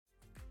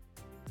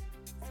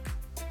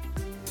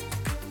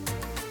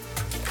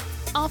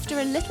After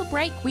a little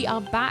break, we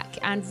are back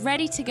and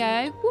ready to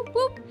go whoop,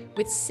 whoop,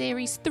 with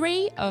Series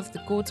 3 of the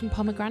Gourds and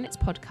Pomegranates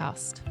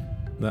podcast.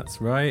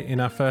 That's right. In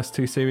our first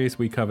 2 series,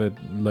 we covered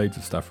loads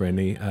of stuff,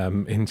 really,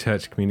 in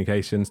church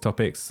communications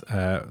topics,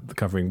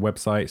 covering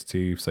websites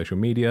to social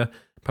media,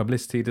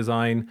 publicity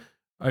design,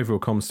 overall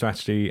comms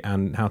strategy,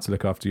 and how to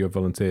look after your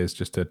volunteers,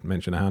 just to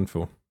mention a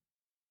handful.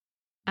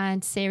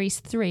 And Series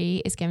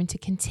 3 is going to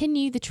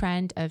continue the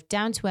trend of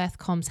down-to-earth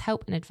comms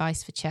help and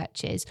advice for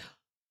churches.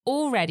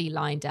 Already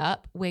lined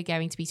up, we're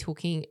going to be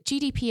talking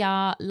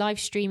GDPR, live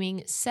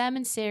streaming,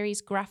 sermon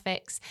series,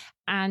 graphics,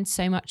 and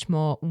so much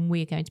more.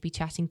 We're going to be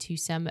chatting to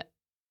some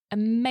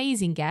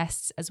amazing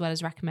guests, as well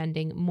as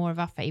recommending more of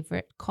our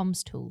favourite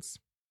comms tools.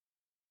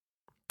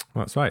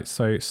 That's right.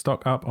 So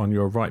stock up on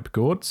your ripe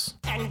gourds.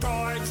 And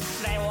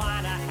gourds, they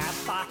wanna have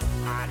fun.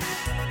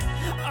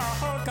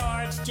 Oh,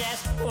 gourds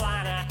just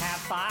wanna have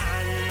fun.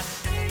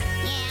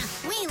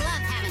 Yeah, we love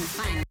having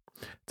fun.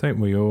 Don't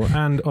we all?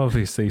 And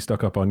obviously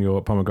stock up on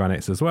your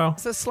pomegranates as well.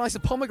 There's a slice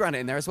of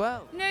pomegranate in there as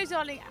well. No,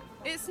 darling,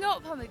 it's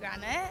not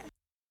pomegranate.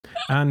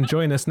 And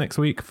join us next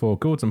week for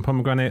Gourds and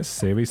Pomegranates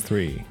Series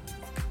 3.